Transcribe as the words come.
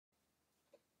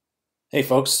Hey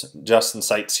folks, Justin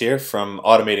Seitz here from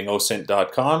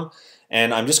automatingosint.com,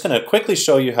 and I'm just going to quickly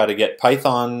show you how to get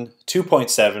Python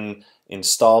 2.7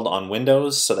 installed on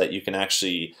Windows so that you can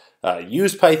actually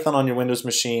use Python on your Windows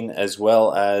machine, as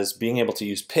well as being able to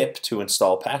use pip to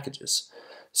install packages.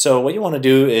 So what you want to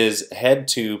do is head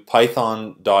to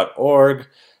python.org.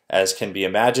 As can be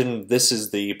imagined, this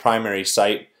is the primary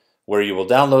site where you will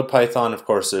download Python. Of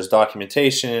course, there's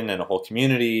documentation and a whole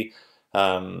community.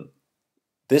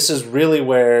 This is really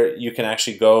where you can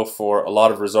actually go for a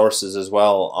lot of resources as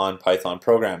well on Python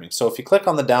programming. So if you click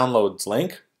on the downloads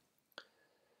link,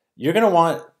 you're going to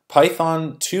want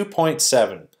Python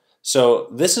 2.7. So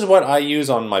this is what I use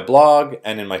on my blog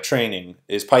and in my training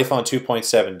is Python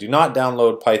 2.7. Do not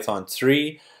download Python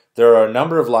 3. There are a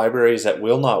number of libraries that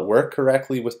will not work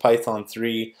correctly with Python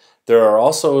 3. There are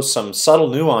also some subtle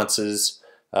nuances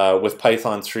with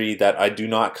Python 3 that I do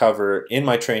not cover in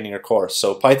my training or course.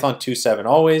 So Python 2.7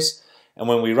 always, and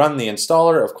when we run the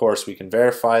installer, of course, we can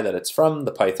verify that it's from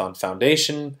the Python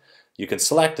Foundation. You can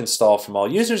select install from all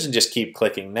users and just keep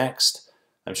clicking next.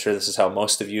 I'm sure this is how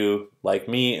most of you, like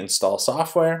me, install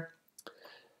software.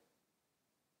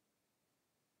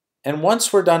 And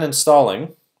once we're done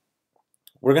installing,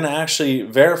 we're going to actually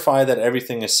verify that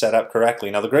everything is set up correctly.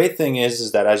 Now the great thing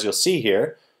is that, as you'll see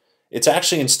here, it's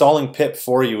actually installing pip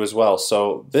for you as well.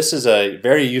 So this is a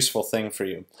very useful thing for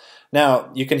you. Now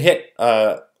you can hit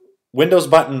Windows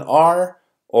button R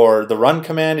or the run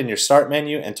command in your start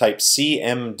menu and type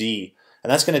CMD,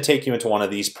 and that's going to take you into one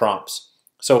of these prompts.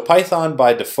 So Python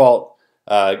by default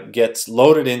gets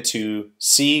loaded into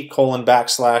C:\\Python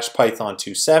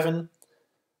 2.7.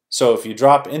 So if you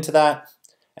drop into that,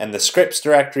 and the scripts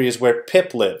directory is where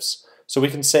pip lives. So we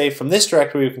can say, from this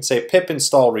directory, we can say pip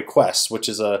install requests, which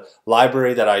is a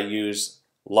library that I use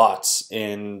lots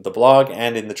in the blog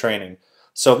and in the training.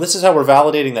 So this is how we're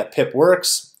validating that pip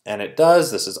works, and it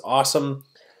does. This is awesome.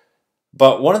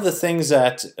 But one of the things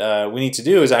that we need to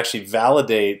do is actually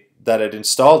validate that it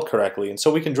installed correctly. And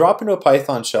so we can drop into a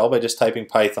Python shell by just typing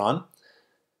Python,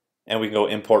 and we can go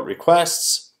import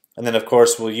requests. And then, of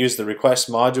course, we'll use the request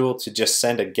module to just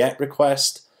send a GET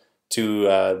request to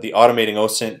the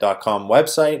automatingosint.com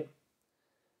website,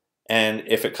 and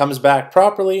if it comes back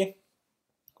properly,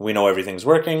 we know everything's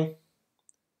working,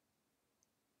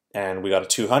 and we got a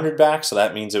 200 back, so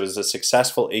that means it was a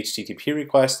successful HTTP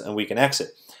request, and we can exit.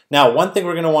 Now, one thing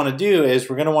we're going to want to do is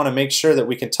we're going to want to make sure that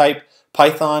we can type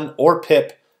Python or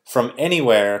pip from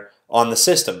anywhere on the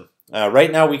system.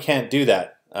 Right now we can't do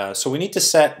that. So we need to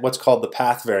set what's called the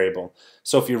path variable.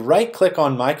 So if you right click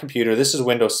on my computer, this is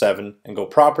Windows 7, and go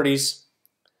Properties,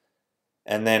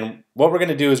 and then what we're going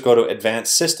to do is go to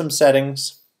Advanced System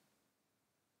Settings,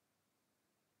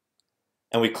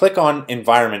 and we click on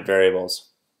Environment Variables.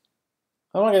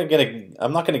 I'm not going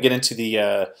to get into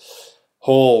the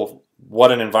whole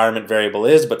what an environment variable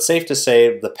is, but safe to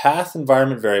say the path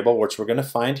environment variable, which we're going to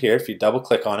find here if you double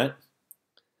click on it,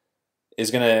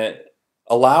 is going to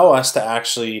allow us to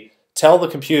actually tell the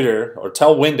computer or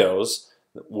tell Windows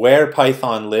where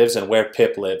Python lives and where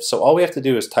pip lives. So all we have to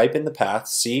do is type in the path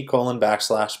C:\Python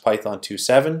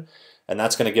 2.7, and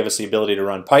that's going to give us the ability to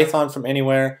run Python from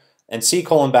anywhere, and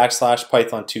C:\Python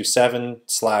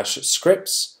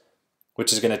 2.7/scripts,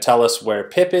 which is going to tell us where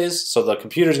pip is. So the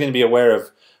computer is going to be aware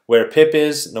of where pip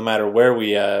is no matter where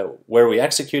we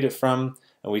execute it from.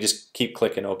 And we just keep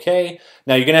clicking OK.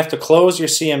 Now you're going to have to close your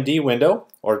CMD window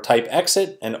or type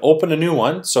exit and open a new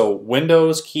one. So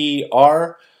Windows key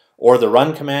R or the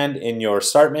run command in your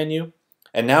start menu.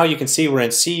 And now you can see we're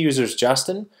in C users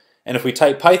Justin. And if we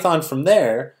type Python from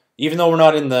there, even though we're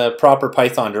not in the proper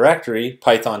Python directory,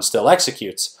 Python still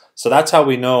executes. So that's how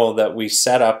we know that we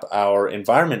set up our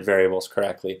environment variables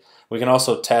correctly. We can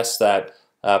also test that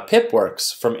pip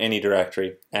works from any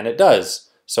directory, and it does.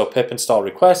 So pip install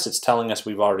request, it's telling us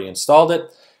we've already installed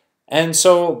it. And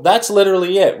so that's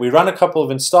literally it. We run a couple of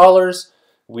installers,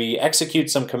 we execute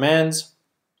some commands,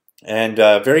 and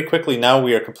very quickly now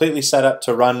we are completely set up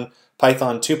to run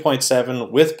Python 2.7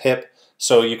 with pip.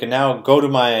 So you can now go to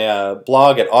my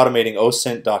blog at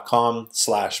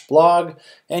automatingosint.com/blog,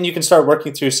 and you can start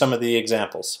working through some of the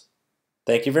examples.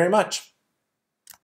 Thank you very much.